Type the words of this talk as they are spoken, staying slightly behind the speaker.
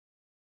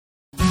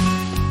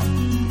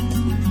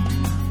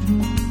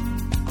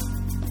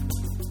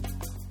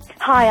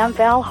Hi, I'm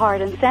Val Hart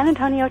in San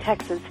Antonio,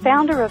 Texas,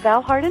 founder of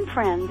Val Hart and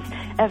Friends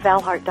at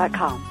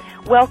valhart.com.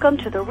 Welcome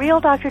to the Real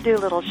Dr.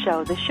 Doolittle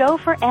Show, the show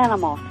for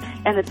animals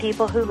and the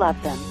people who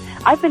love them.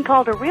 I've been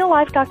called a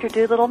real-life Dr.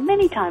 Doolittle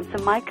many times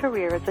in my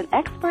career as an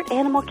expert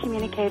animal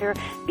communicator,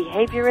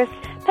 behaviorist,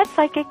 pet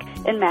psychic,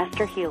 and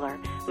master healer.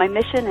 My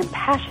mission and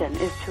passion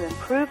is to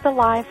improve the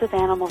lives of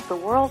animals the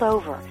world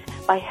over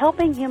by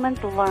helping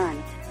humans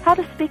learn how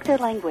to speak their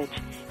language,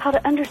 how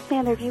to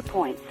understand their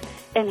viewpoints,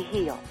 and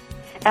heal.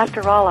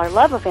 After all, our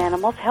love of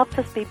animals helps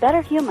us be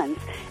better humans,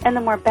 and the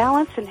more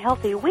balanced and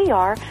healthy we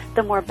are,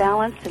 the more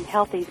balanced and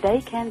healthy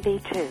they can be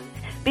too.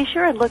 Be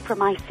sure and look for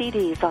my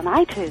CDs on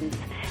iTunes.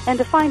 And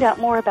to find out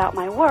more about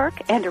my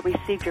work and to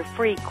receive your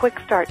free Quick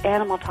Start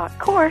Animal Talk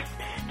course,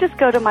 just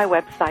go to my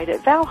website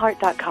at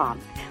valhart.com.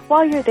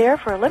 While you're there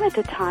for a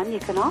limited time, you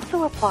can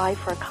also apply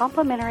for a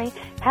complimentary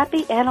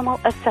Happy Animal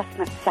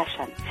Assessment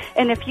session.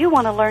 And if you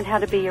want to learn how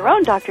to be your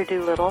own Dr.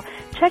 Doolittle,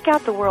 check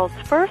out the world's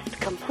first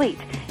complete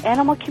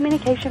Animal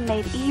Communication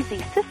Made Easy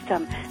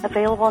system,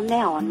 available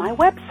now on my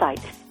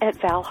website at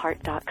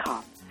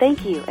valhart.com.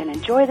 Thank you and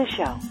enjoy the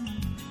show.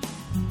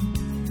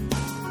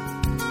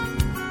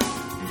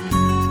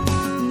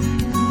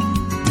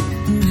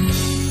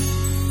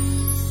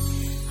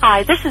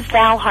 Hi, this is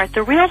Val Hart,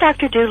 the real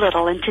Dr.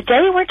 Doolittle, and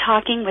today we're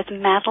talking with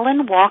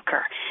Madeleine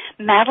Walker.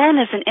 Madeleine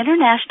is an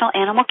international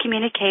animal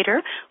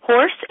communicator,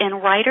 horse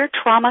and rider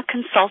trauma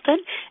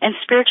consultant, and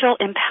spiritual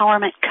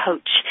empowerment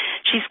coach.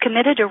 She's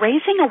committed to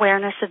raising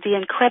awareness of the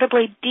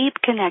incredibly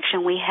deep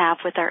connection we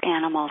have with our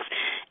animals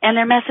and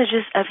their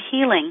messages of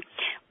healing,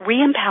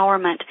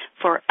 re-empowerment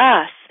for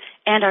us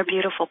and our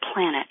beautiful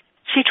planet.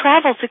 She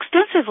travels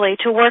extensively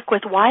to work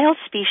with wild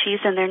species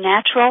in their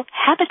natural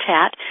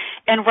habitat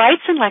and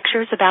writes and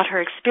lectures about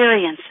her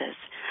experiences.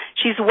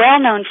 She's well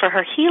known for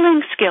her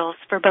healing skills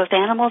for both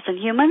animals and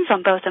humans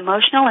on both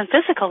emotional and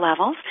physical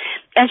levels,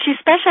 and she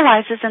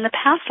specializes in the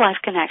past life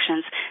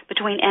connections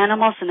between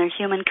animals and their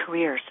human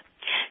careers.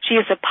 She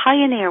is a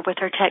pioneer with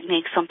her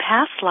techniques on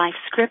past life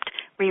script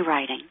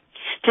rewriting.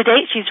 To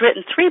date, she's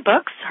written 3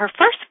 books. Her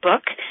first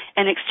book,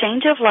 An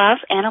Exchange of Love,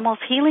 Animals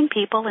Healing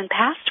People in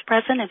Past,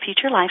 Present, and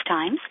Future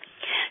Lifetimes.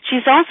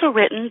 She's also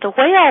written The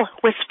Whale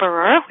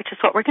Whisperer, which is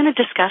what we're going to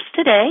discuss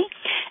today,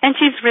 and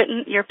she's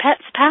written Your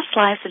Pet's Past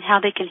Lives and How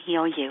They Can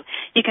Heal You.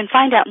 You can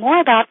find out more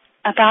about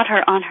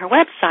her on her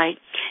website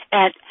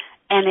at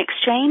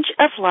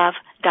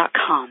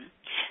anexchangeoflove.com.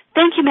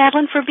 Thank you,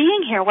 Madeleine, for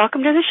being here.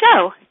 Welcome to the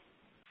show.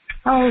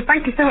 Oh,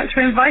 thank you so much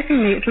for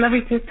inviting me. It's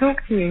lovely to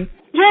talk to you.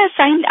 Yes,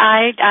 and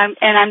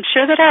I'm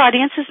sure that our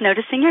audience is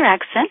noticing your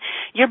accent.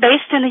 You're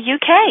based in the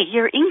UK.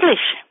 You're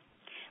English.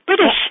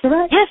 British. That's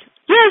correct. Yes.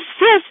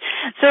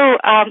 So,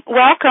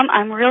 welcome.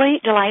 I'm really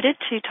delighted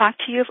to talk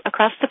to you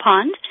across the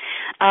pond.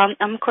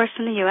 I'm, of course,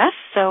 in the U.S.,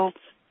 so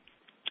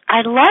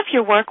I love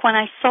your work. When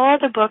I saw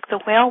the book, The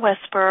Whale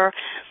Whisperer,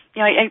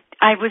 you know,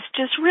 I was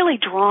just really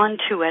drawn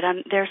to it.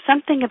 There's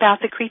something about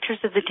the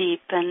creatures of the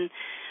deep and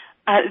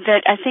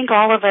that I think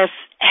all of us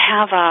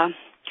have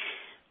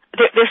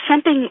there's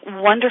something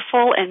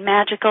wonderful and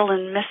magical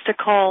and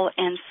mystical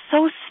and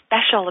so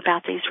special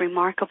about these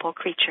remarkable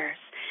creatures.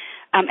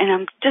 And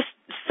I'm just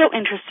so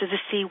interested to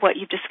see what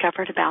you've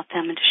discovered about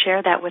them and to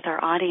share that with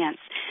our audience.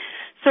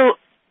 So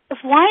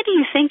why do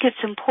you think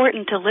it's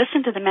important to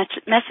listen to the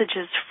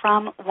messages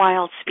from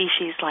wild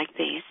species like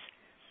these?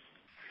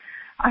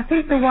 I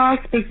think the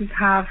wild species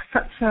have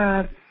such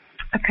a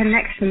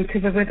connection to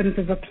the rhythms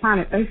of the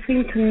planet. They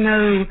seem to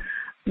know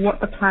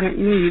what the planet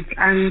needs,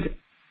 and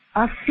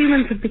us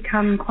humans have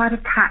become quite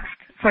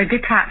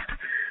detached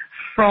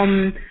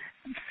from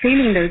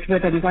feeling those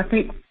rhythms. I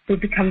think we've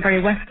become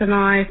very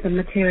westernized and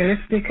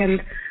materialistic,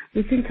 and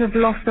we seem to have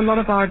lost a lot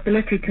of our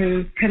ability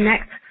to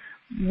connect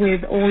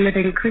with all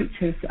living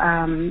creatures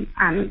and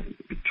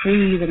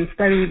trees and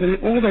stones and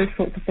all those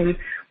sorts of things.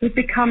 We've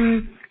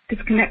become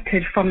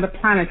disconnected from the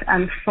planet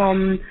and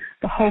from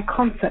the whole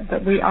concept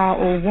that we are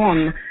all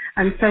one.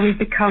 And so we've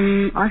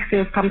become, I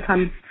feel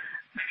sometimes,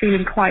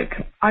 feeling quite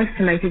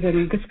isolated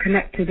and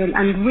disconnected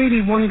and really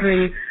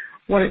wondering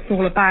what it's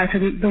all about.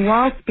 And the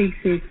wild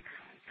species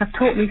have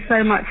taught me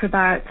so much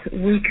about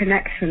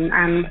reconnection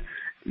and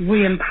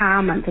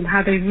re-empowerment and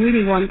how they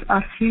really want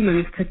us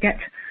humans to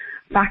get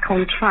back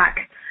on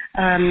track,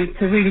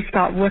 to really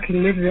start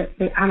working with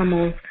the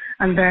animals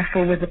and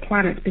therefore with the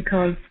planet,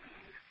 because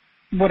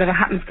whatever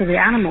happens to the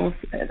animals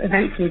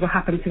eventually will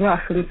happen to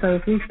us. And so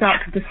if we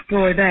start to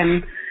destroy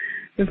them,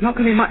 there's not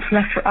going to be much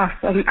left for us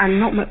and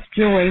not much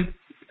joy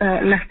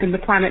left in the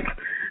planet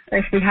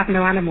if we have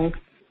no animals.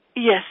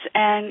 Yes,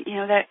 and you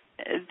know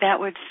that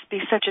would be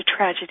such a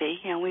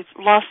tragedy. You know, we've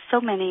lost so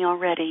many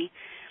already,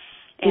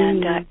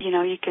 and you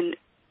know, you can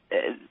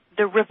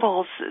the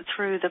ripples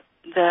through the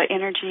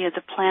energy of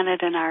the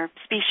planet and our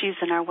species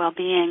and our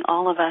well-being.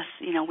 All of us,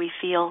 you know, we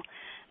feel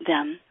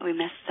them, we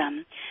miss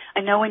them.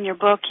 I know in your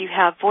book you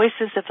have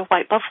voices of the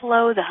white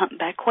buffalo, the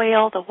humpback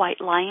whale, the white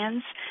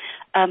lions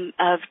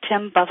of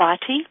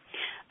Timbavati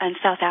in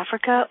South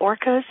Africa,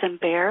 orcas and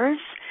bears.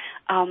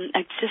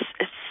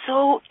 It's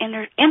so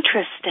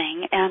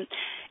interesting, and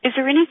Is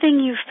there anything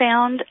you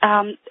found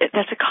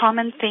that's a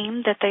common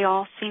theme that they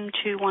all seem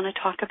to want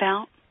to talk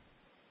about?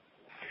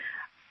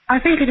 I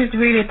think it is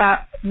really about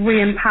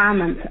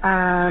re-empowerment.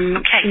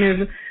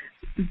 Okay.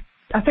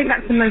 I think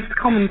that's the most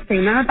common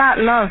theme, and about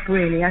love,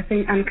 really. I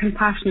think, and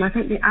compassion. I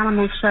think the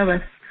animals show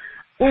us,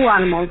 all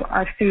animals,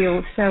 I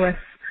feel, show us.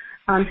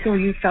 I'm sure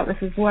you felt this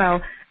as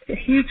well. A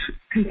huge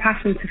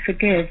compassion to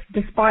forgive,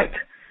 despite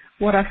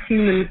what us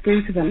humans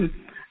do to them.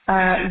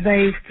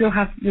 They still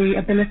have the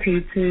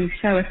ability to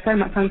show us so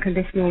much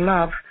unconditional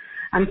love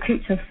and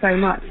teach us so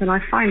much, and I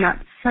find that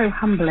so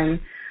humbling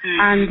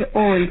and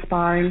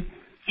awe-inspiring.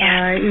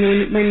 Yeah.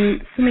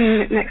 When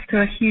swimming next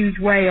to a huge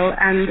whale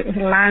and it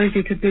allows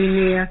you to be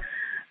near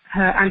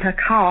her and her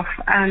calf,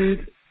 and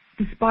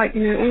despite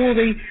all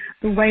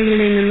the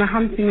wailing and the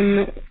hunting and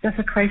the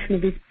desecration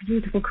of these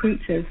beautiful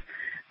creatures,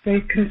 they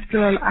can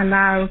still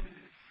allow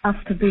us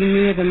to be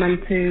near them and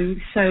to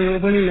show a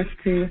willingness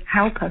to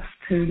help us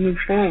to move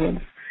forward.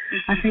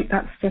 I think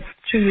that's just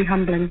truly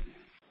humbling.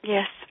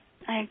 Yes,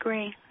 I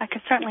agree. I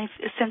can certainly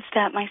sense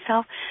that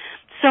myself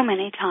so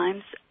many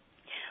times.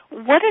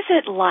 What is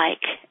it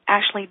like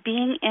actually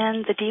being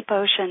in the deep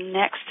ocean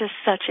next to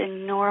such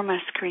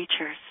enormous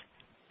creatures?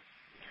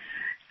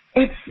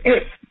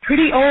 It's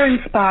pretty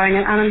awe-inspiring,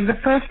 and the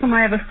first time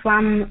I ever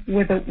swam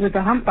with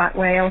a humpback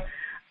whale,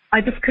 I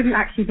just couldn't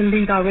actually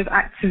believe I was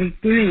actually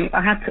doing it.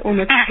 I had to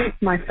almost hit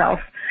myself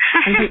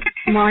and think,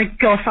 my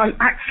gosh, I'm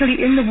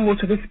actually in the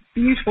water. This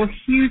beautiful,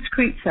 huge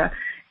creature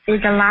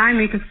is allowing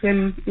me to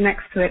swim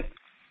next to it.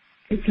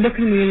 It's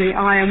looking me in the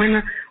eye,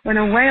 and when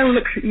a whale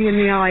looks at you in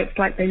the eye, it's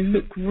like they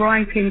look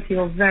right into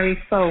your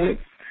very soul.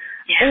 It's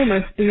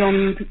almost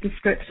beyond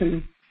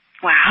description.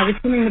 Wow. I was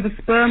swimming with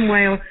a sperm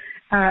whale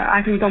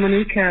out in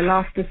Dominica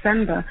last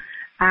December,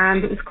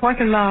 and it was quite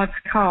a large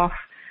calf,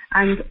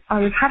 and I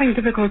was having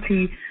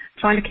difficulty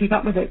trying to keep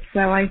up with it,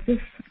 so I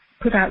just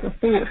put out the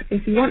thought,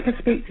 if you want to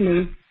speak to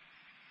me,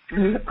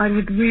 and I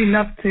would really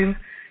love to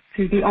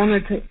be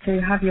honoured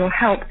to have your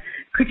help,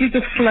 could you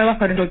just slow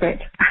up a little bit?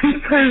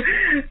 And so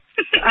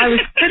I was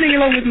sitting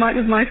along with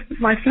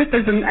my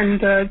flippers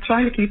and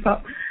trying to keep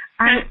up,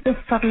 and it just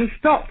suddenly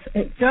stopped.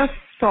 It just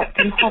stopped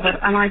and hovered,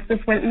 and I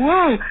just went,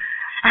 whoa!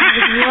 And I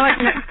was right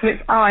next to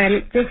its eye, and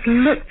it just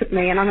looked at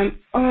me, and I went,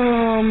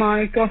 oh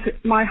my gosh,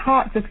 my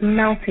heart just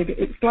melted.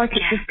 It's like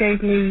it just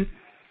gave me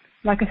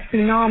like a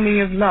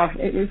tsunami of love.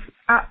 It was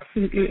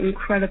absolutely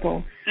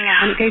incredible.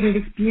 Yeah. And it gave me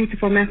this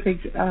beautiful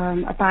message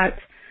about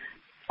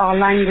our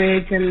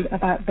language and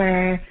about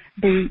the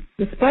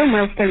sperm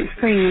whales don't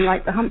sing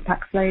like the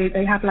humpbacks.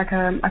 They have like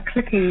a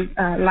clicking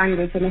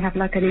language, and they have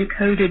like an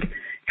encoded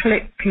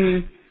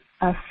clicking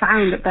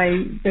sound that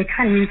they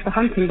can use for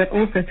hunting, but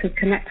also to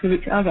connect with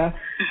each other.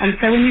 And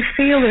so when you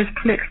feel those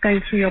clicks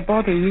going through your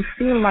body, you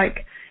feel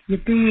like you're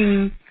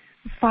being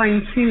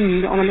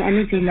fine-tuned on an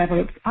energy level.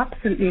 It's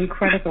absolutely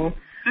incredible.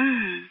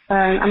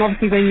 And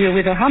obviously when you're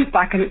with a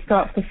humpback and it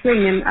starts to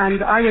sing,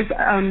 and I was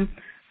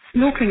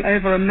snorkeling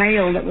over a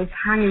male that was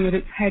hanging with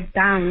its head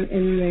down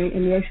in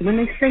the ocean. When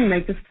they sing, they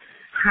just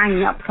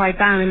hang upside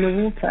down in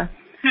the water.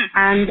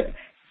 And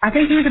I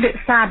think he was a bit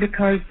sad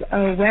because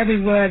where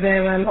we were,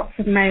 there were lots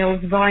of males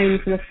vying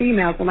for the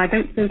females, and I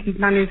don't think he'd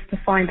managed to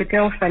find a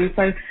girlfriend.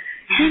 So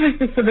he was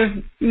just sort of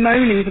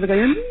moaning, sort of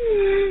going,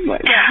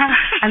 like that.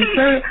 And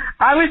so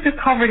I was just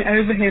hovering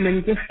over him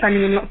and just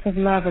sending him lots of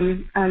love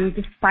and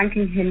just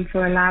thanking him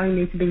for allowing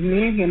me to be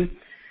near him.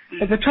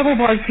 But the trouble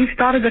was, he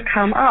started to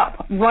come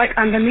up right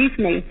underneath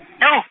me.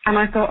 Oh. And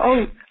I thought,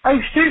 oh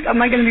shoot,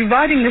 am I going to be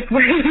riding this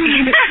wave?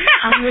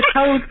 And we were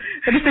told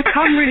that if they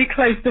come really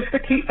close, just to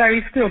keep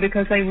very still,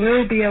 because they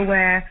will be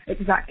aware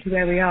exactly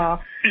where we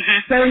are.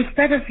 So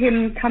instead of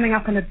him coming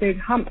up on a big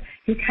hump,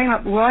 he came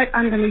up right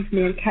underneath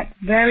me and kept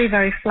very,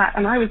 very flat.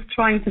 And I was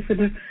trying to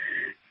sort of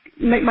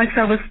make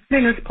myself as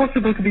thin as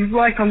possible to be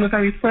right on the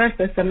very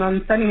surface. And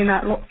I'm sending him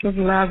out lots of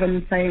love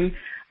and saying,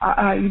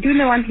 you do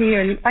know I'm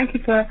here, and thank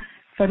you for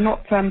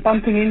not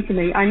bumping into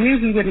me. I knew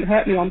he wouldn't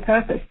hurt me on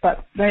purpose,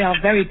 but they are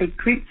very big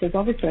creatures,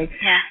 obviously.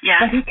 Yeah.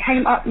 But he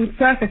came up and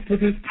surfaced with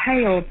his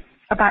tail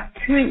about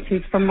 2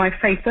 inches from my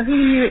face, so he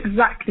knew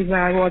exactly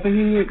where I was, and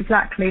he knew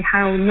exactly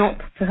how not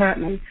to hurt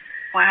me.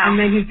 Wow. And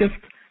then he just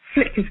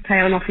flicked his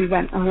tail and off he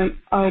went. I went,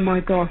 oh my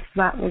gosh,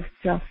 that was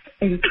just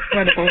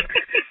incredible.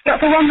 But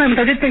for one moment,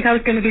 I did think I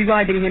was going to be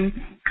riding him.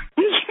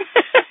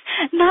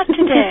 Not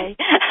today.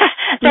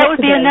 That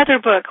would be another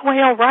book,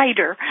 Whale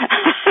Rider.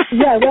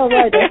 Yeah, Whale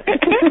Rider.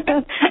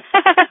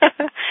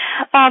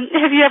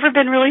 Have you ever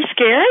been really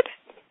scared?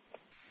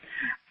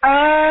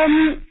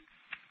 I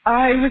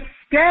was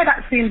scared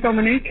actually in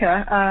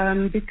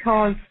Dominica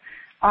because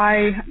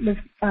I was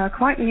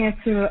quite near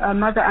to a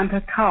mother and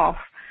her calf,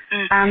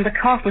 and the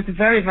calf was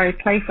very, very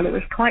playful. It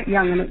was quite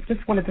young, and it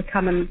just wanted to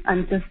come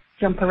and just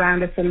jump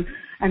around us and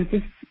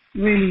just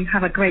really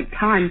have a great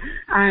time.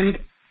 And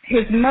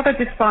his mother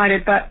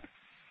decided that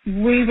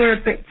we were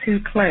a bit too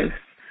close.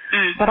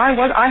 But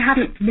I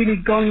hadn't really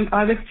gone,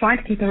 I was trying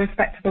to keep a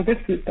respectable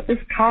distance, but this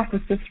calf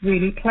was just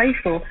really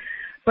playful.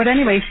 But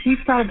anyway, she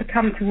started to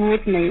come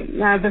towards me.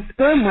 Now, the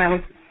sperm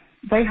whales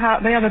they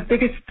are the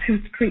biggest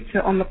toothed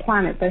creature on the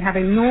planet. They have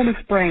enormous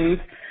brains.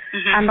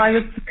 And I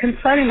was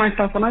consoling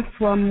myself when I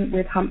swum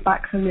with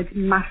humpbacks and with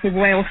massive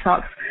whale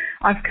sharks.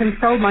 I've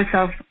consoled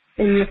myself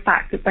in the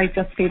fact that they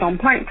just feed on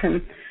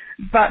plankton.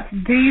 But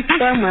these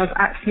sperm whales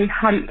actually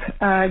hunt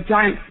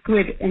giant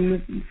squid in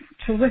the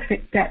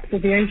terrific depths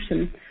of the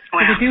ocean. Wow.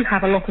 So they do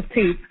have a lot of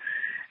teeth.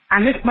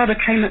 And this mother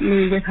came at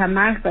me with her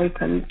mouth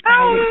open,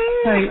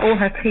 showing all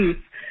her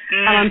teeth.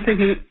 And I'm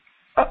thinking,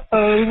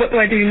 uh-oh, what do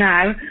I do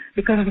now?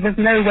 Because there was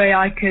no way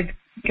I could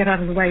get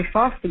out of the way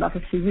fast enough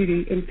if she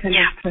really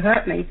intended to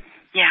hurt me.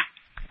 Yeah.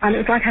 And it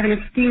was like having a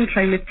steam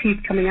train with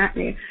teeth coming at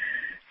you.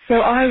 So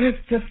I was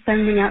just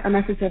sending out a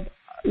message of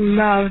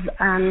love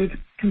and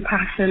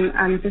compassion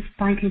and just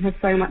thanking her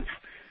so much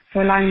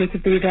for allowing me to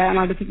be there. And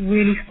I was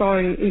really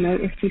sorry,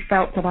 if she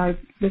felt that I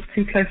was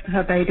too close to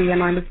her baby,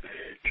 and I was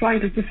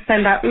trying to just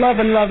send out love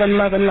and love and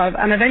love and love.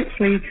 And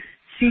eventually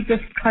she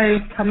just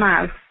closed her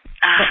mouth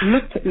but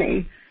looked at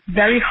me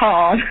very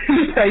hard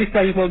and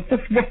say, well,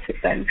 just watch it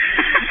then.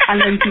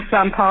 And then she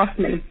swam past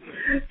me.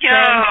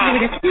 Yeah. So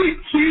with a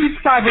huge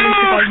sigh of relief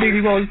I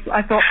really was.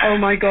 I thought, oh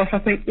my gosh, I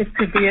think this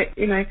could be it,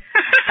 It's all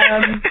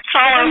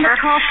and over. the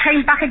calf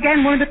came back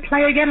again, wanted to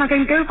play again. I'm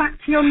going, go back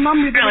to your mum.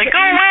 You're really, going to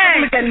go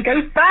away. Again,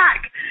 go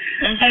back.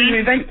 And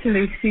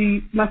eventually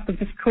she must have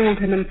just called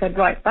him and said,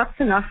 right, that's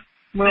enough.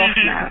 We're off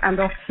now. And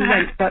off she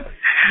went. But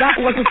that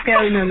was a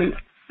scary moment.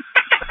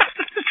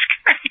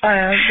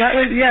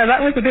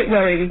 That was a bit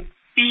worrying.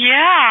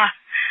 Yeah.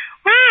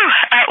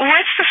 Woo.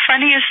 What's the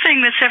funniest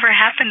thing that's ever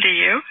happened to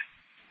you?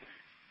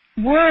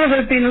 Well,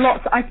 there's been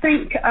lots. I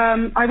think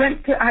I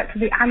went out to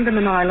the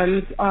Andaman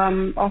Islands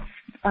off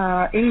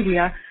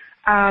India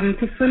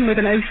to swim with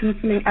an ocean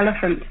swimming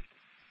elephant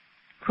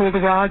called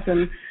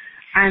Rajan,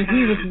 and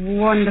he was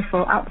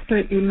wonderful,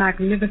 absolutely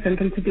magnificent.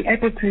 And to be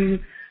able to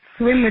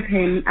swim with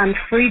him and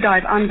free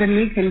dive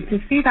underneath him, to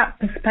see that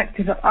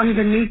perspective of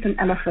underneath an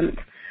elephant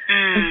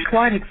is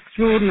quite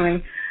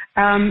extraordinary.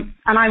 And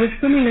I was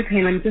swimming with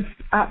him and just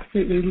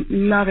absolutely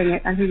loving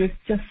it, and he was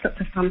just such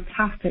a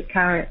fantastic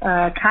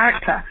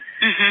character.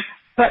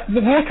 But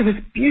the water was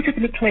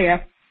beautifully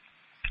clear,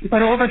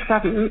 but all of a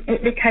sudden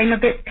it became a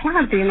bit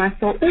cloudy, and I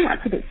thought, oh,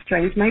 that's a bit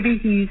strange. Maybe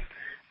he's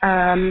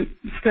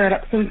stirred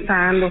up some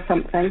sand or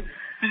something.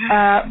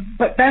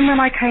 But then when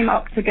I came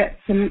up to get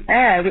some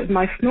air with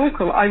my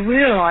snorkel, I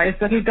realized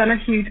that he'd done a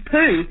huge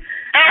poo.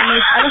 And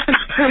there's elephant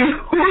poo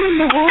all in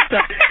the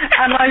water.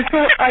 And I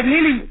thought I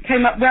nearly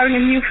came up wearing a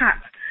new hat,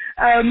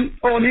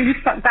 or nearly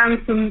sucked down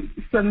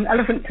some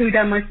elephant poo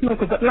down my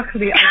snorkel, but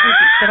luckily I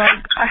didn't. But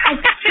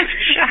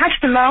I had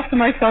to laugh to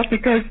myself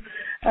because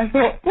I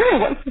thought, oh,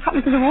 what's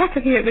happened to the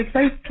water here? It was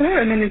so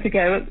clear a minute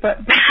ago,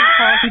 but this is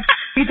how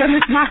he'd done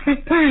this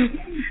massive poo.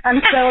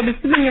 And so I was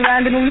swimming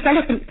around in all this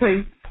elephant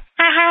poo.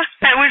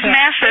 That was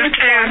massive,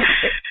 too.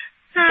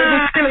 It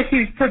was still a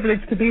huge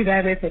privilege to be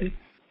there with him.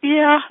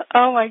 Yeah.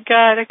 Oh, my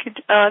God.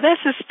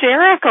 That's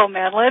hysterical,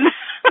 Madeleine.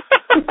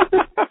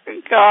 Oh,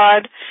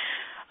 God.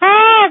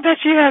 Oh, I bet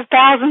you have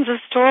thousands of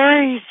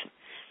stories.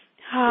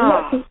 Oh.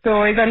 Lots of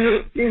stories.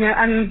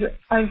 And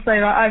I would say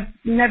that I've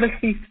never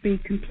ceased to be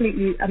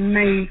completely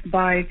amazed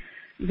by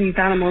these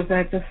animals.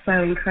 They're just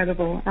so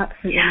incredible.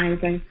 Absolutely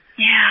amazing.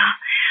 Yeah.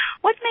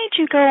 What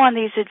made you go on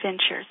these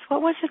adventures?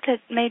 What was it that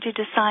made you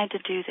decide to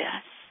do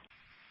this?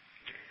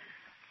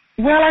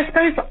 Well, I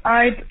suppose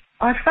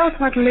I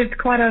felt I'd lived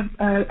quite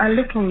a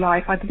little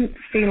life. I didn't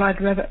feel I'd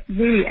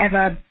really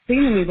ever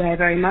been anywhere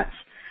very much.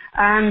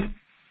 And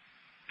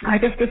I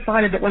just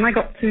decided that when I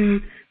got to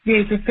the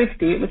age of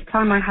 50, it was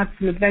time I had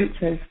some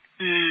adventures.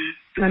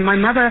 And my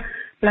mother,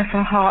 bless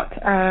her heart,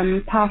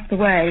 passed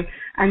away,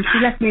 and she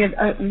left me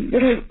a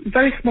little,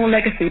 very small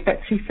legacy, but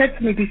she said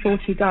to me before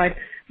she died,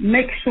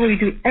 make sure you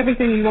do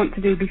everything you want to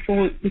do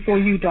before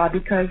you die,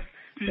 because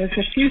there's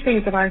a few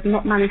things that I've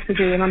not managed to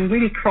do, and I'm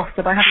really cross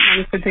that I haven't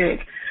managed to do it.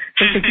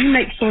 So she said, you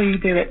make sure you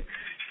do it.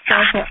 So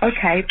I thought,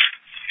 okay.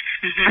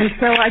 And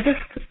so I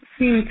just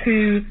seemed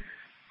to,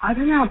 I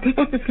don't know,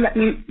 people just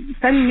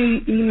send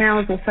me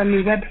emails or send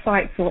me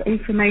websites or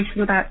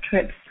information about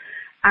trips,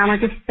 and I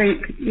just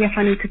think, yes,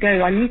 I need to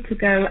go. I need to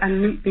go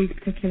and meet these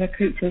particular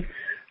creatures.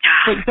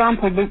 For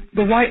example,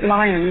 the white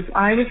lions,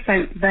 I was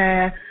sent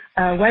their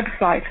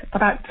website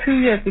about 2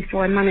 years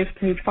before I managed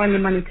to find the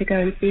money to go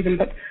and see them.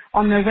 But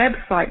on their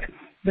website,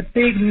 the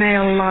big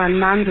male lion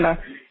mandler,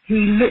 he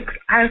looks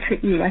out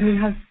at you and he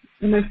has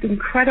the most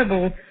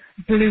incredible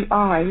blue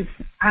eyes.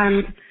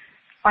 And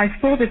I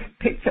saw this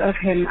picture of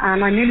him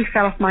and I nearly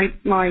fell off my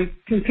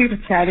computer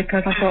chair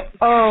because I thought,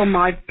 oh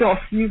my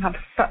gosh, you have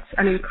such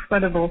an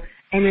incredible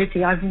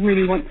energy. I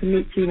really want to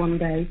meet you one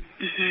day.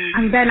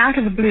 And then out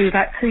of the blue,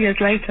 about 2 years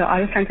later, I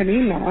was sent an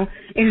email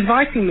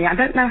inviting me, I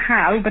don't know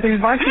how, but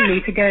inviting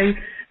me to go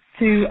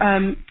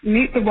to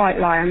meet the white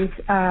lions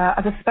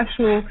as a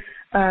special,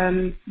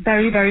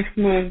 very, very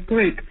small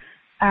group.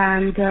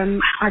 And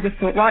I just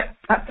thought, right,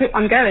 that's it,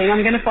 I'm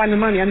going to find the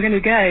money, I'm going to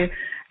go.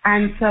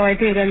 And so I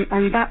did,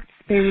 and that's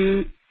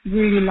been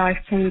really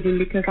life-changing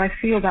because I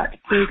feel that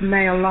big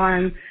male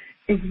lion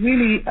is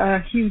really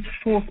a huge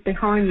force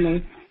behind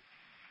me.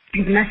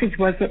 his message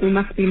was that we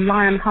must be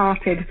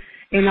lion-hearted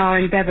in our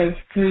endeavours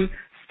to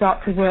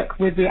start to work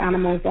with the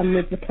animals and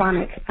with the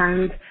planet.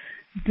 And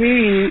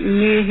being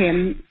near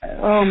him,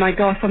 oh my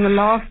gosh, on the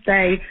last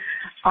day,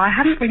 I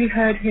hadn't really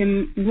heard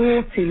him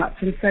roar too much,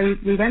 and so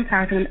we went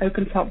out in an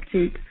open-top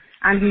Jeep,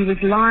 and he was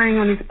lying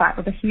on his back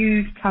with a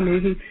huge tummy.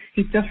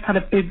 He just had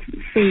a big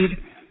feed,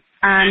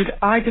 and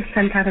I just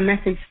sent out a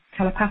message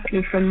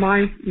telepathically from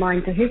my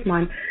mind to his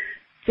mind,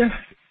 just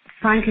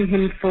thanking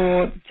him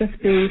for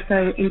just being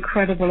so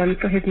incredible and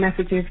for his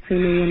messages to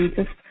me and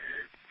just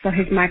for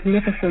his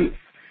magnificence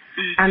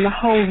and the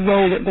whole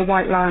role that the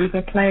white lions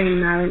are playing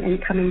now in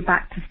coming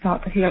back to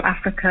start to heal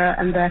Africa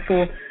and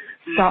therefore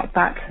start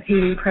that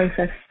healing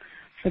process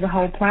for the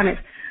whole planet.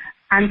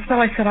 And so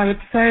I said I would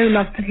so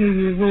love to hear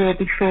you roar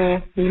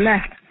before we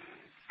left.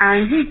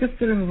 And he just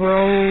sort of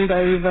rolled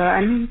over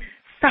and he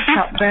sat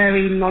up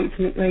very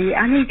nonchalantly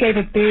and he gave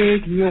a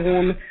big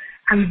yawn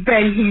and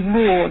then he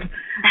roared.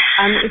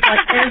 And it's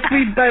like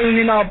every bone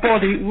in our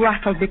body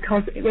rattled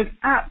because it was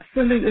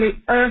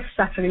absolutely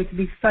earth-shattering to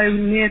be so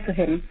near to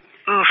him.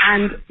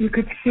 And you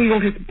could see all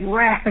his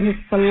breath and his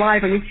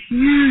saliva and his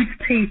huge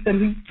teeth,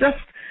 and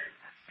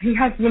he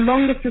has the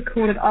longest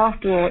recorded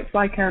after all. It's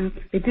like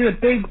they do a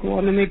big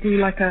one and they do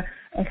like a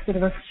sort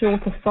of a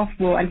shorter soft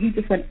roar, and he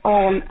just went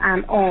on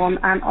and on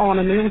and on,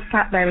 and we all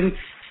sat there and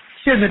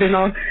shivered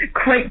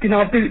quaked in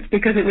our boots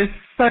because it was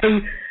so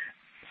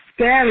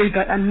scary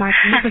but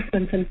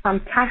magnificent and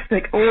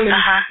fantastic all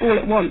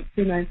at once,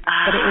 you know.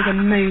 But it was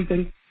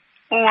amazing.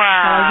 Wow.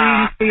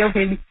 I really feel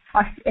him.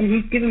 And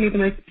he's given me the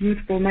most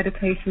beautiful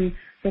meditation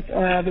which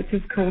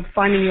is called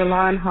Finding Your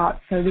Lion Heart,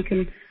 so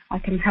I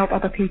can help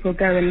other people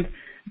go and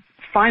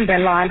find their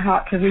lion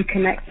heart to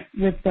reconnect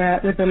with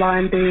the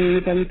lion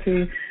beings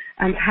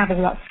and have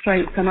all that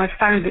strength. And I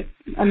found it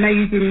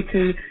amazing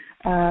to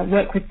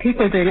work with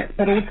people doing it,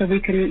 but also we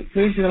can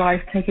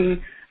visualize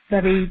taking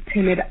very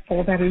timid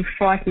or very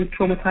frightened,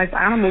 traumatized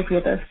animals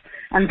with us,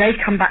 and they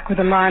come back with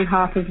a lion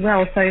heart as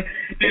well. So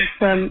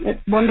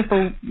it's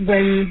wonderful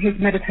when his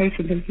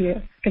meditation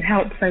can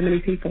help so many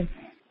people.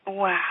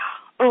 Wow.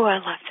 Oh, I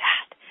love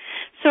that.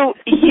 So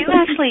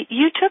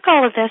you took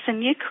all of this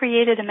and you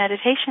created a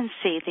meditation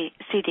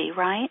CD,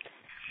 right?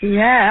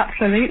 Yeah,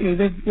 absolutely,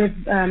 with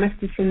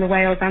messages from the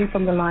whales and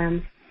from the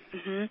lions.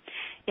 Mm-hmm.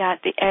 Yeah,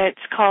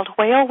 it's called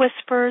Whale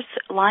Whispers,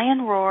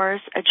 Lion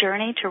Roars, A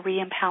Journey to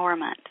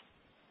Re-Empowerment.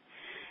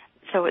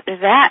 So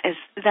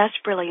that's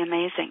really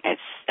amazing.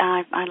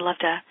 I'd love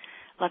to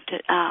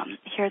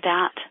hear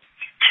that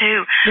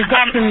too. We've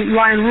got some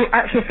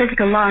actual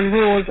physical lion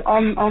roars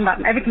on that.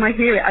 And every time I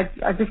hear it,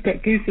 I just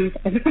get goosies.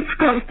 I just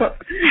can't stop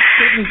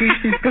getting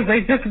goosies because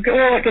it just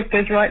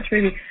goes right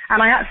through me.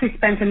 And I actually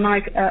spent a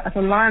night at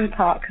a lion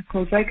park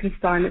called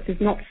Drakenstein, which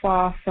is not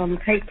far from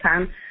Cape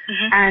Town.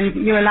 Mm-hmm.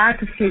 And you're allowed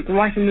to sleep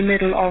right in the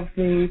middle of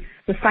the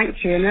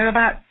sanctuary. And there are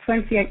about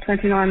 28,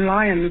 29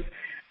 lions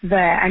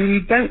there, and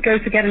you don't go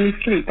to get any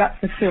sleep, that's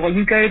for sure.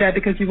 You go there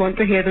because you want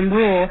to hear them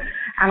roar.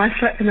 And I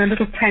slept in a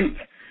little tent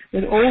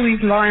with all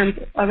these lions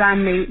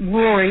around me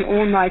roaring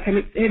all night, and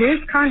it is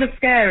kind of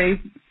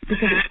scary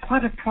because it's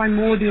quite a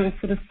primordial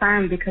sort of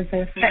sound because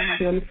they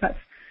affect you on such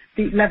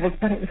deep levels,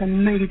 but it was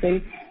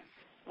amazing.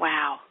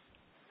 Wow,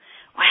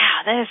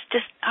 that is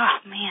just,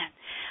 oh man.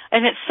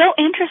 And it's so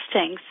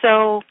interesting.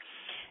 So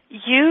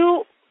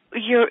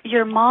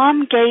your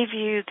mom gave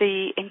you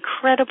the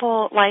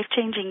incredible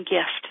life-changing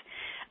gift.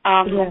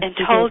 And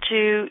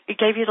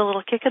gave you the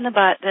little kick in the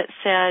butt that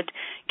said,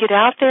 get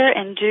out there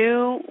and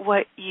do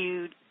what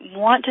you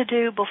want to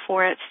do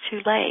before it's too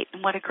late.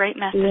 And what a great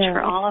message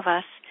for all of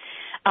us.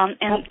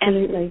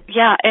 Absolutely.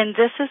 And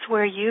this is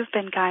where you've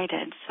been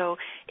guided. So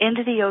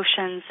into the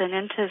oceans and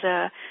into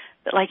the,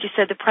 like you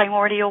said, the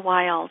primordial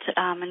wild,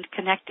 and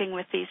connecting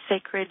with these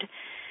sacred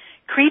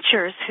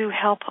creatures who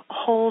help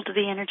hold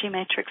the energy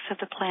matrix of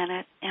the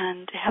planet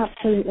and have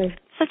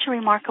such a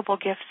remarkable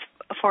gift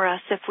for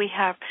us if we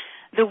have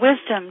the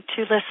wisdom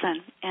to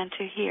listen and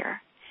to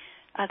hear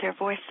their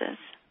voices.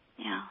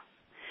 Yeah.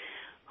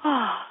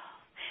 Oh.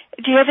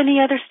 Do you have any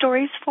other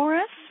stories for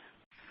us?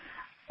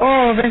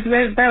 Oh,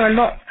 there are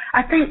lots.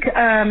 I think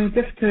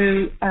just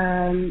to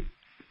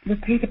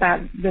repeat about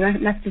the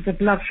messages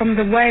of love from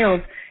the whales,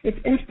 it's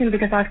interesting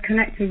because I've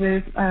connected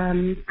with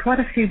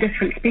quite a few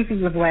different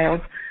species of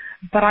whales,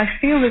 but I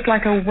feel there's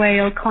like a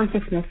whale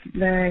consciousness.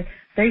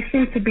 They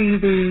seem to be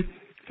the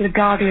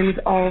guardians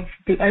of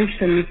the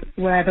oceans,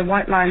 where the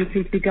white lions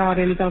seem to be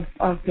guardians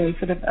of the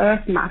sort of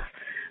earth mass.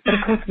 But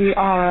of course we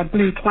are a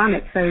blue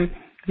planet, so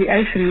the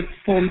oceans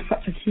form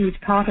such a huge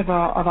part of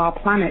our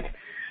planet.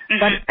 Mm-hmm.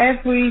 But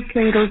every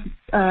single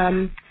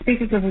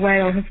species of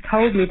whale has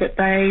told me that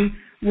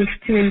they wish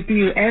to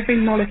imbue every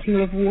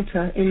molecule of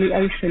water in the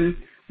ocean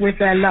with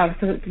their love,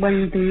 so that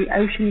when the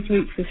oceans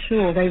reach the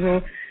shore, they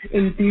will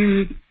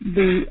imbue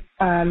the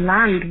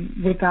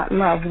land with that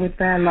love, with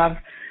their love,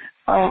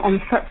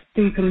 on such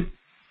deep and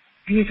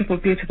beautiful,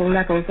 beautiful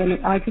levels.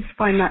 And I just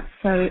find that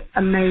so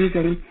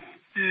amazing.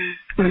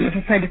 And as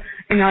I said,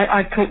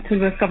 I've talked to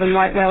the southern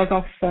right whales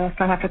off South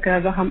Africa,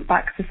 the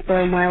humpbacks, the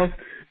sperm whales,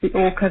 the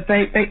orcas.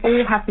 They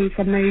all have these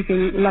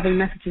amazing, loving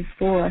messages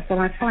for us, and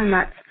I find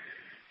that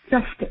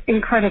just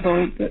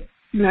incredible that,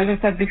 as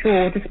I said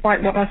before,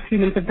 despite what us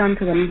humans have done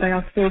to them, they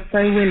are still so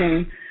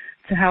willing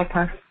to help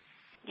us.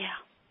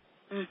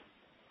 Yeah.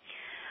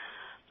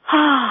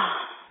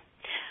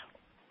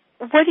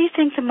 What do you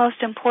think the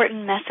most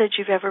important message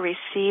you've ever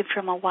received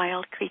from a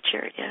wild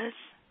creature is?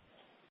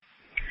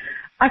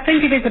 I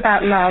think it is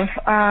about love.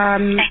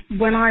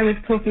 When I was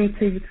talking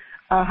to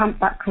a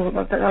humpback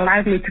that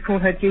allowed me to call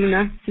her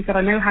Gina, she said,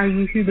 I know how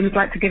you humans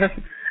like to give us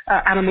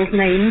animals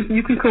names.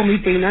 You can call me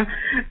Gina.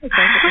 Okay.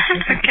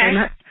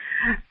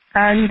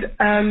 And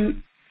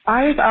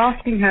I was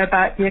asking her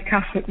about the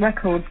Akashic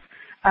records.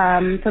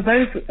 For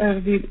those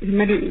of you who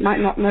maybe might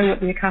not know what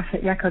the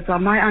Akashic records are,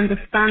 my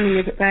understanding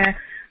is that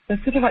they're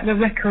sort of like the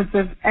records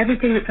of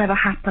everything that's ever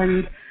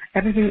happened,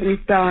 everything that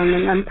we've done,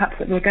 and perhaps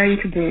that we're going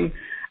to do.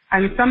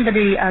 And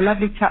somebody, a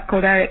lovely chap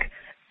called Eric,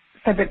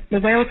 said that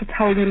the whales had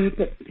told him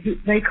that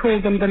they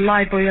called them the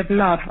Library of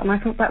Love. And I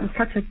thought that was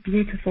such a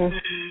beautiful,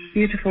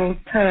 beautiful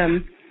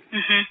term.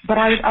 Mm-hmm. But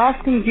I was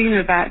asking Gina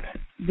about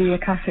the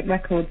Akashic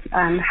records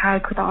and how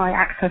could I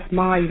access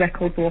my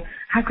records, or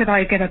how could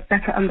I get a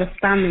better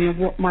understanding of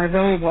what my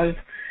role was.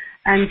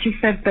 And she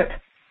said that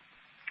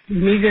you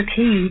need a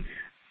key,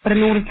 but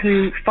in order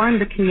to find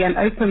the key and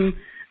open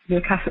the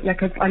Akashic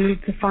records, I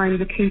need to find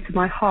the key to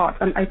my heart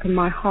and open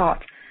my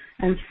heart.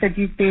 And she said,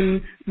 you've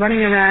been running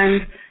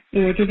around,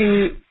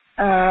 giving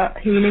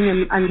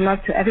healing and love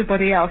to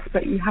everybody else,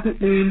 but you haven't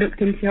really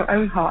looked into your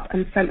own heart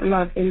and sent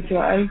love into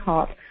your own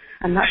heart.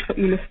 And that's what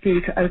you must do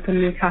to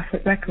open the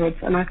Akashic records.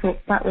 And I thought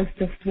that was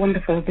just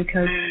wonderful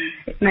because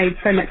it made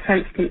so much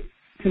sense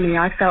to me.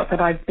 I felt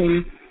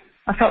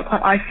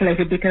quite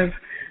isolated because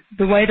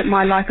the way that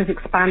my life was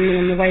expanding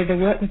and the way the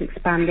work was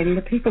expanding,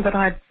 the people that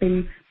I'd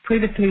been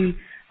previously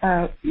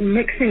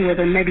mixing with,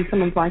 and maybe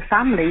some of my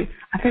family,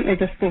 I think they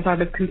just thought I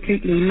was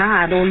completely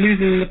mad or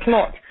losing the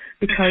plot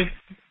because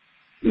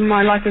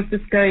my life was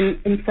just going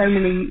in so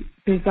many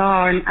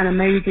bizarre and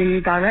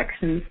amazing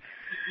directions.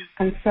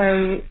 And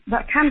so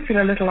that can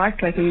feel a little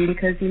isolating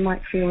because you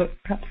might feel that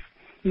perhaps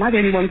am I the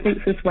only one who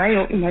thinks this way,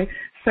 or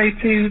so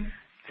to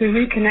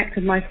reconnect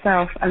with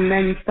myself and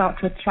then start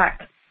to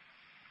attract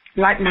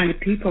like-minded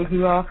people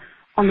who are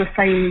on that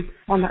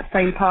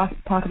same part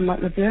of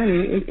the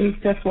journey is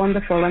just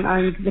wonderful.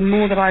 And the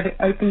more that I've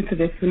opened to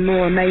this, the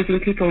more amazing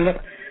people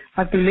that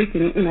I've been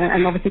meeting,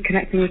 and obviously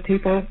connecting with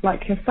people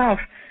like yourself.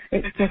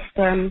 It's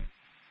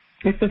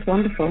just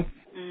wonderful.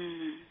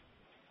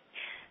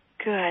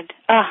 Good.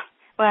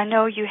 Well, I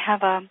know you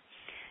have an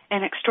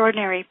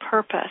extraordinary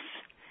purpose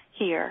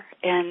here,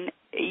 and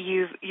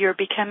you're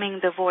becoming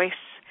the voice,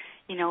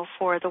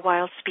 for the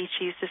wild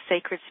species, the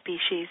sacred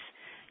species,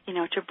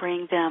 to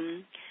bring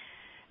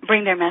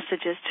their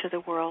messages to the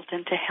world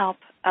and to help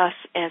us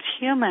as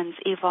humans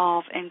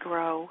evolve and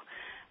grow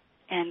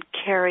and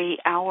carry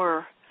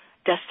our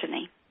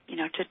destiny,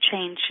 to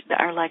change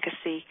our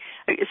legacy.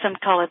 Some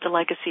call it the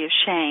legacy of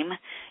shame,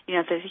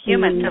 that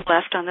humans have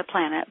left on the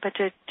planet, but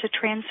to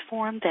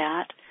transform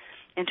that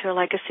into a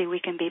legacy we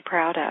can be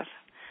proud of.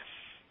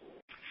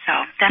 So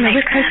that makes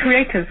sense.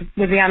 We're co-creators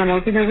with the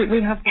animals.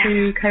 We have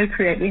to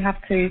co-create. We have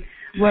to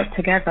work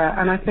together.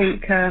 And I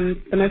think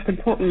the most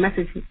important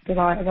message that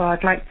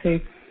I'd like to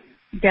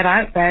get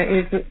out there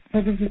is that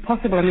this is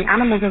possible. And the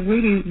animals are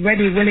really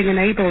ready, willing, and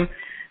able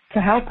to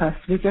help us.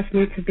 We just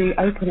need to be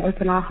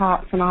open our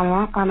hearts and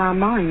our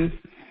minds.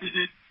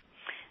 Mm-hmm.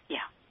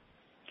 Yeah.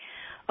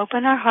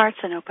 Open our hearts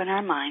and open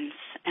our minds.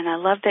 And I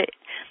love that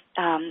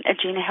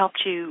Gina helped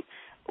you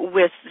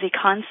with the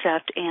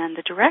concept and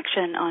the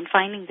direction on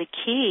finding the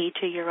key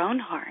to your own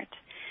heart.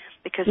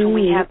 Because when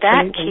we have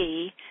that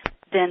key,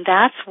 then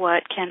that's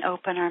what can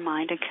open our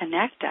mind and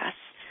connect us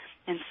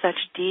in such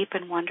deep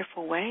and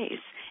wonderful ways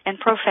and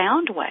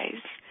profound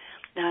ways.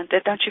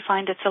 Don't you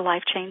find it's a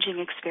life-changing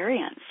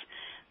experience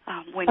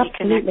when you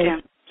connect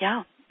them?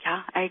 Yeah,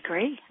 I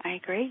agree.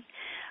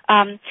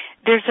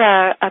 There's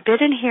a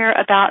bit in here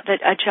about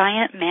a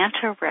giant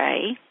manta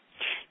ray.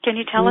 Can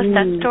you tell us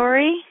that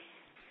story?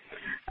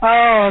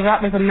 Oh,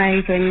 that was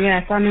amazing.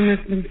 Yes,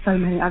 there's been so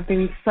many. I've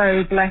been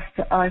so blessed.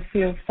 I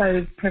feel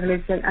so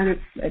privileged, and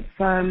it's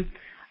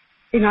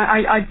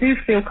I do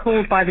feel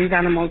called by these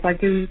animals. I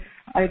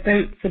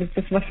don't sort of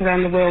just rush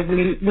around the world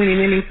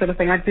willy-nilly sort of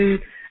thing. I do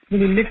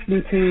really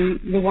listen to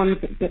the ones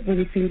that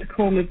really seem to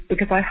call me,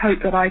 because I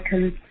hope that I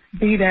can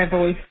be their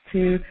voice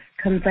to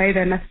convey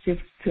their messages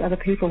to other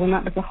people, and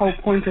that was the whole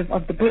point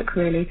of the book,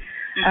 really.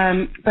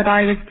 But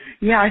I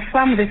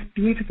swam with this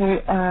beautiful,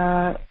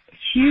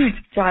 huge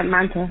giant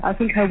manta. I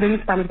think her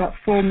wingspan was about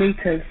 4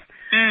 meters,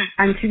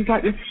 and she was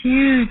like this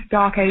huge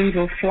dark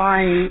angel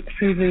flying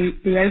through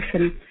the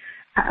ocean.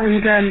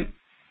 And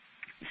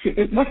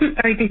it wasn't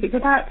very deep. It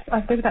was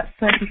about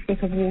 30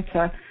 feet of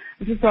water.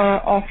 This is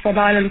off an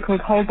island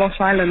called Holbox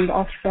Island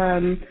off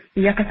the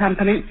Yucatan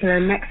Peninsula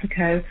in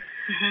Mexico.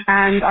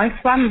 And I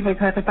swam with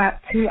her for about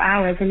 2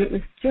 hours, and it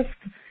was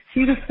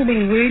she was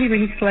swimming really,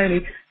 really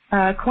slowly.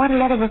 Quite a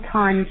lot of the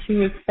time she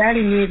was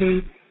fairly near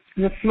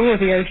the floor of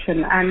the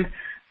ocean, and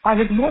I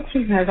was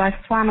watching her as I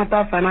swam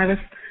above her, and I was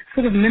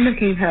sort of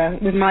mimicking her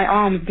with my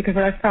arms because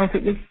I felt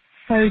it was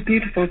so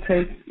beautiful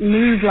to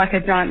move like a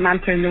giant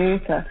manta in the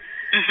water.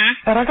 Mm-hmm.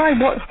 But as I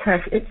watched her,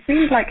 it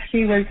seemed like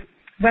she was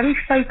very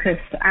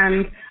focused,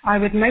 and I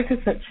would notice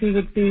that she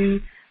would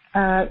be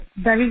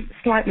very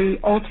slightly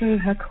altering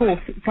her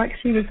course. It's like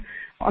she was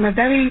on a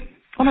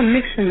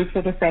mission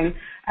sort of thing.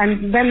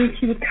 And then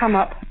she would come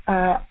up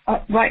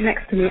right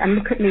next to me and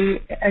look at me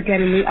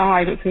again in the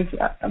eye, which was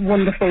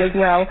wonderful as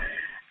well.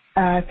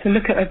 To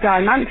look at a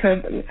giant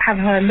manta, have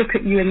her look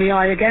at you in the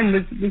eye again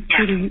was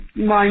pretty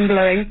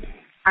mind-blowing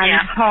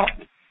and heart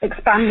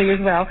expanding as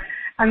well.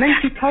 And then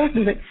she told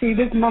me that she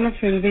was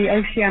monitoring the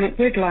oceanic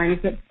grid lines,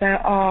 that there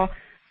are,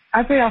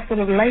 as they are sort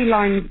of ley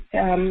lines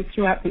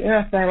throughout the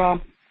Earth, there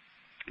are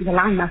the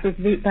land masses,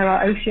 there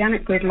are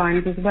oceanic grid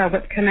lines as well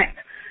that connect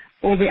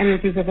all the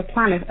energies of the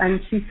planet. And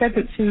she said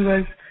that she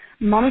was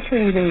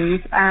monitoring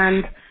these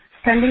and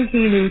sending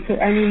healing to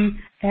any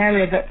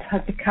area that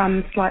had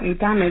become slightly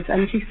damaged.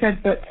 And she said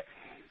that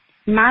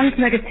man's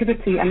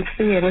negativity and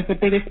fear was the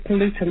biggest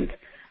pollutant,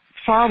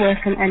 far worse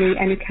than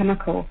any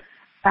chemical.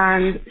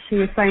 And she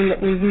was saying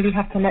that we really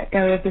have to let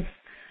go of this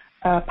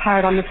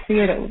paradigm of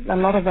fear that a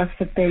lot of us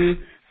have been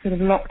sort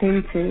of locked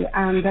into,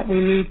 and that we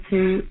need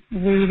to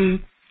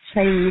really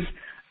change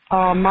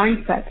our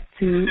mindset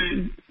to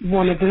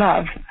one of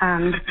love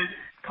and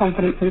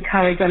confidence and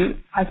courage. And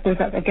I suppose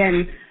that,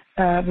 again,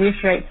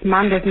 reiterates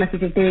Manda's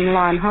message of being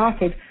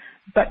lion-hearted,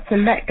 but to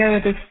let go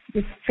of this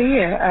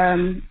fear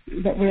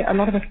that a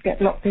lot of us get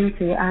locked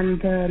into,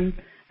 and to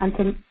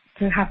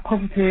have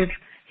positive,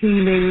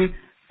 healing,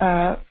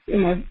 higher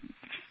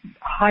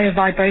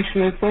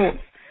vibrational thoughts.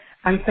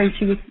 And so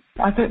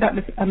I thought that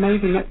was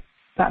amazing,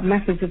 that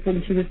message of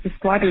when she was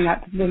describing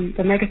that,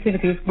 the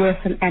negativity is worse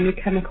than any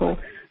chemical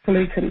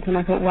pollutant. And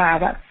I thought, wow,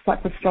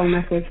 that's a strong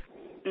message.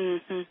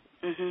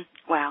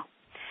 Wow.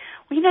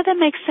 Well, that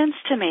makes sense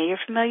to me. You're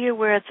familiar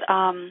with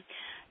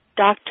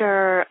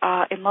Dr.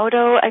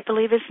 Emoto, I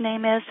believe his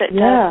name is, that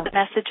does the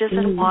messages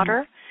in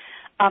water,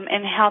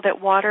 and how that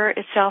water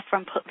itself,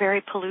 from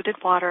very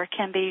polluted water,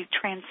 can be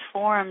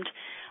transformed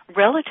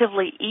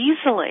relatively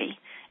easily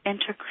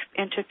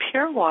into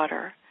pure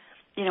water,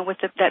 with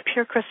that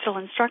pure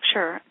crystalline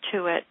structure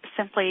to it,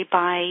 simply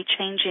by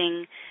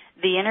changing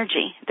the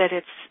energy that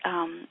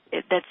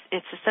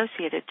it's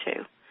associated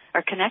to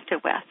or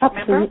connected with.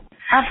 Remember?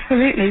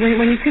 Absolutely.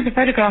 When you see the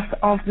photographs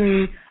of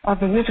the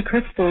water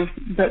crystals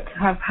that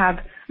have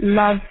had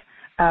love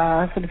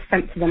sort of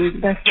sent to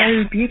them, they're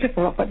so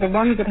beautiful. But the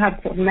ones that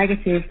have sort of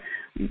negative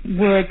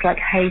words like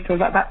hate, or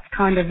that's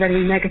kind of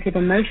very negative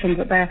emotion,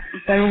 but they're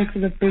all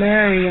sort of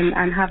blurry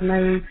and have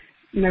no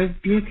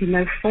beauty,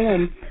 no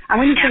form. And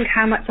when you think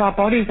how much our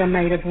bodies are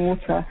made of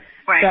water,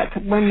 that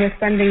when we're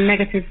sending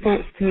negative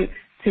thoughts to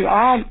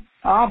our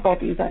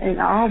bodies, in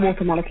our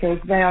water molecules,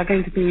 they are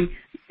going to be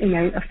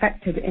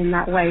affected in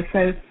that way.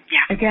 So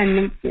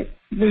again, a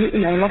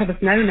lot of us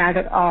know now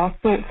that our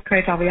thoughts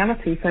create our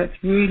reality. So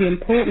it's really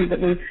important that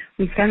we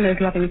send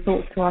those loving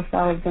thoughts to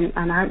ourselves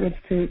and outwards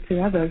to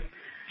others.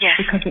 Yes.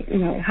 Because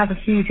it has a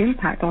huge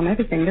impact on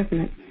everything,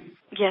 doesn't it?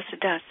 Yes, it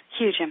does.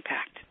 Huge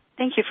impact.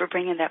 Thank you for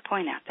bringing that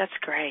point out. That's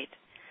great.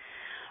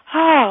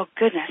 Oh,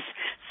 goodness.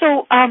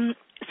 So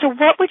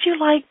what would you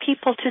like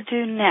people to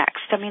do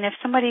next? I mean, if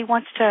somebody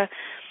wants to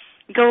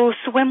go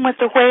swim with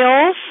the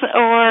whales,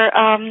 or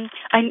I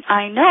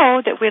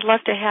know that we'd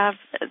love to have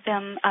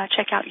them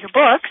check out your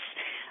books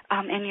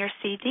and your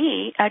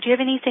CD. Do you have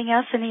anything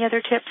else, any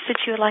other tips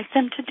that you would like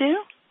them to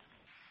do?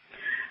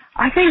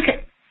 I think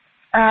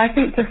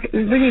just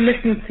really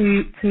listen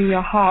to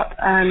your heart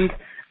and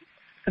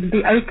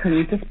be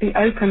open. Just be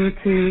open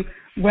to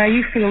where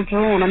you feel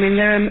drawn. I mean,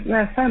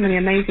 there are so many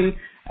amazing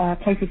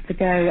places to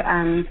go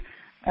and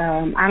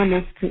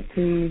animals to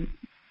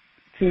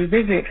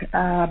visit,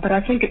 but I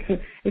think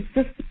it's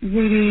just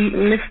really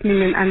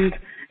listening, and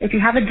if you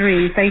have a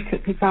dream, say for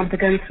example, to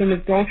go and swim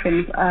with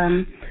dolphins,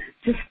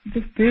 just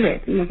do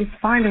it. Just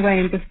find a way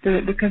and just do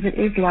it, because it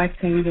is life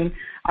changing.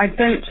 I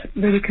don't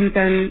really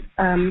condone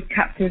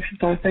captive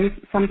dolphins.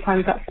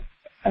 Sometimes that's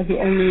the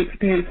only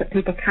experience that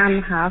people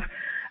can have.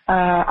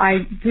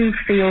 I do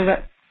feel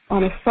that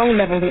on a soul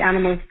level, the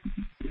animals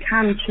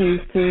can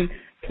choose to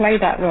play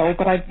that role,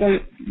 but I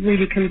don't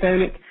really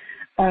condone it.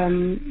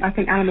 I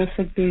think animals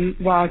should be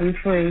wild and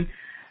free.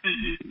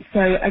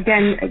 So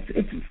again,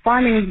 it's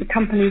finding the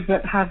companies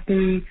that have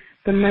the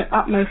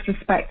utmost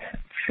respect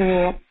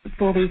for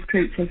these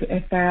creatures.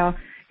 If they are,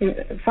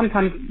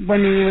 sometimes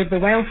when we were with the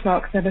whale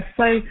sharks,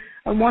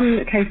 on one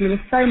occasion there were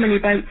so many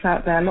boats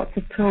out there, lots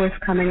of tourists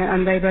coming,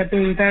 and they were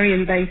being very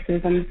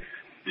invasive and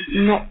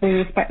not being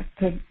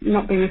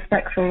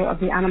respectful of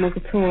the animals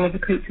at all, of the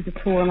creatures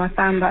at all, and I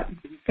found that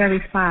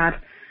very sad.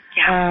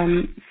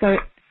 So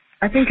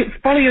I think it's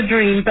follow your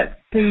dream,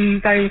 but be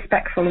very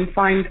respectful and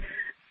find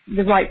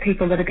the right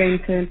people that are going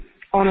to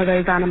honor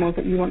those animals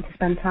that you want to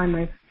spend time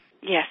with.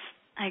 Yes,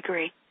 I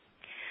agree.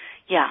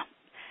 Yeah.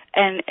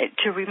 And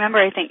to remember,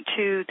 I think,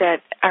 too,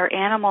 that our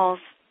animals,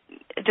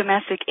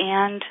 domestic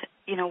and,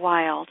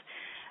 wild,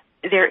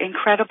 they're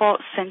incredible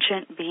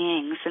sentient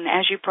beings, and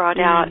as you brought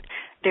out,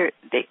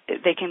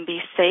 they can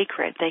be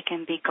sacred, they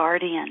can be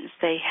guardians,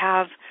 they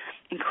have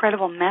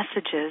incredible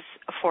messages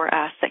for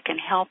us that can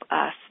help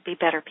us be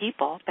better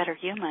people, better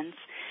humans,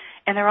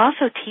 and they're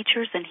also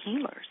teachers and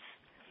healers.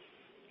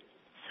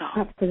 So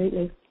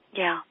absolutely.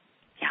 Yeah.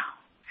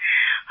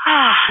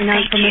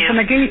 Thank you. From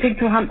a guinea pig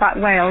to a humpback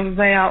whale,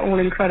 they are all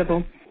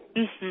incredible.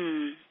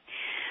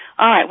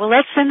 All right, well,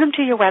 let's send them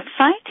to your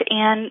website,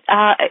 and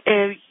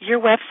your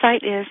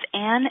website is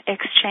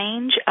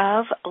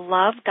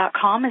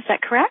anexchangeoflove.com. Is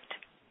that correct?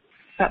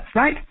 That's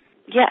right.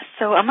 Yes,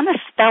 so I'm going to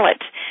spell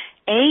it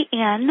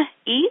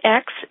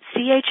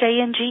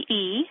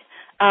ANEXCHANGE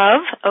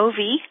of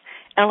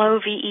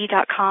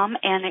OVLOVE.com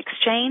and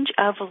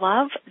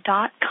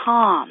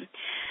exchangeoflove.com.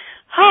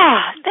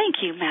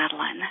 Thank you,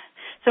 Madeleine.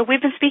 So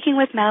we've been speaking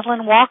with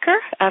Madeleine Walker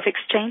of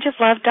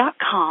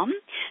exchangeoflove.com.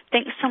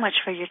 Thanks so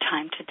much for your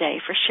time today,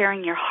 for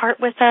sharing your heart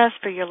with us,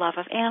 for your love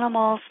of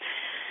animals,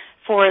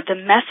 for the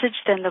message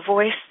and the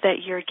voice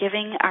that you're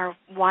giving our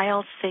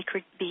wild,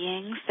 sacred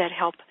beings that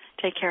help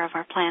take care of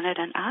our planet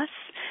and us.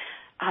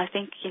 I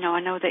think, I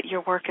know that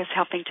your work is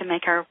helping to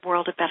make our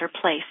world a better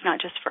place,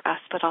 not just for us,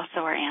 but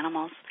also our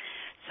animals.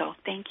 So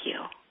thank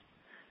you.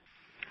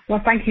 Well,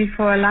 thank you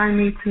for allowing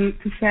me to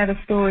share the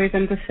stories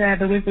and to share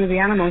the wisdom of the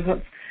animals.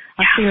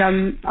 I feel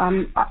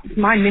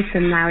my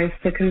mission now is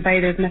to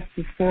convey those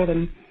messages for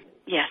them.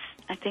 Yes,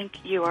 I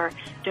think you are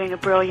doing a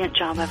brilliant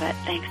job of it.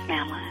 Thanks,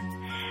 Madeleine.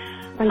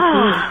 Thank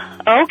you.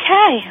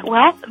 Okay,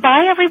 well,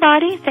 bye,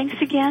 everybody. Thanks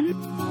again.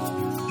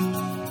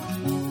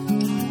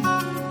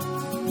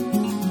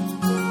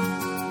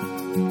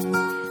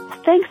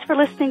 Thanks for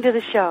listening to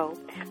the show.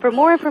 For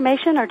more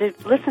information or to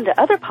listen to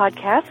other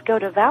podcasts, go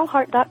to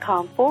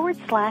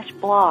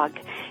valhart.com/blog.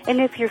 And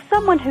if you're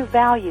someone who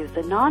values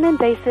a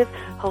non-invasive,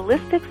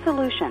 holistic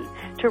solution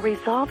to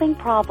resolving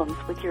problems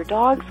with your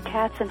dogs,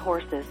 cats, and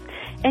horses,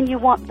 and you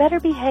want better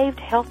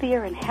behaved,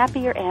 healthier, and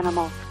happier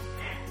animals,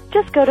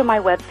 just go to my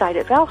website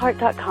at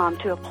valhart.com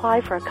to apply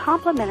for a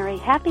complimentary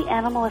Happy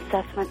Animal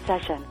Assessment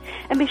session.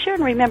 And be sure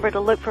and remember to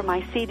look for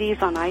my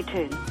CDs on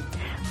iTunes.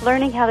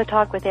 Learning how to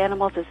talk with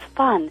animals is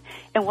fun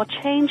and will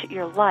change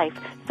your life.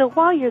 So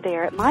while you're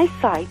there at my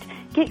site,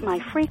 get my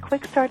free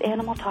Quick Start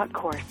Animal Talk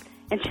course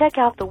and check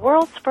out the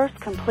world's first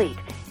complete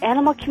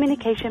Animal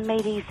Communication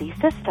Made Easy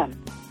system.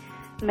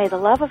 May the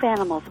love of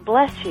animals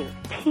bless you,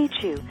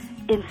 teach you,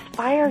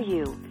 inspire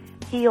you,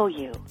 heal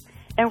you,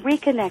 and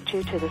reconnect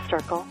you to the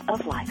circle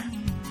of life.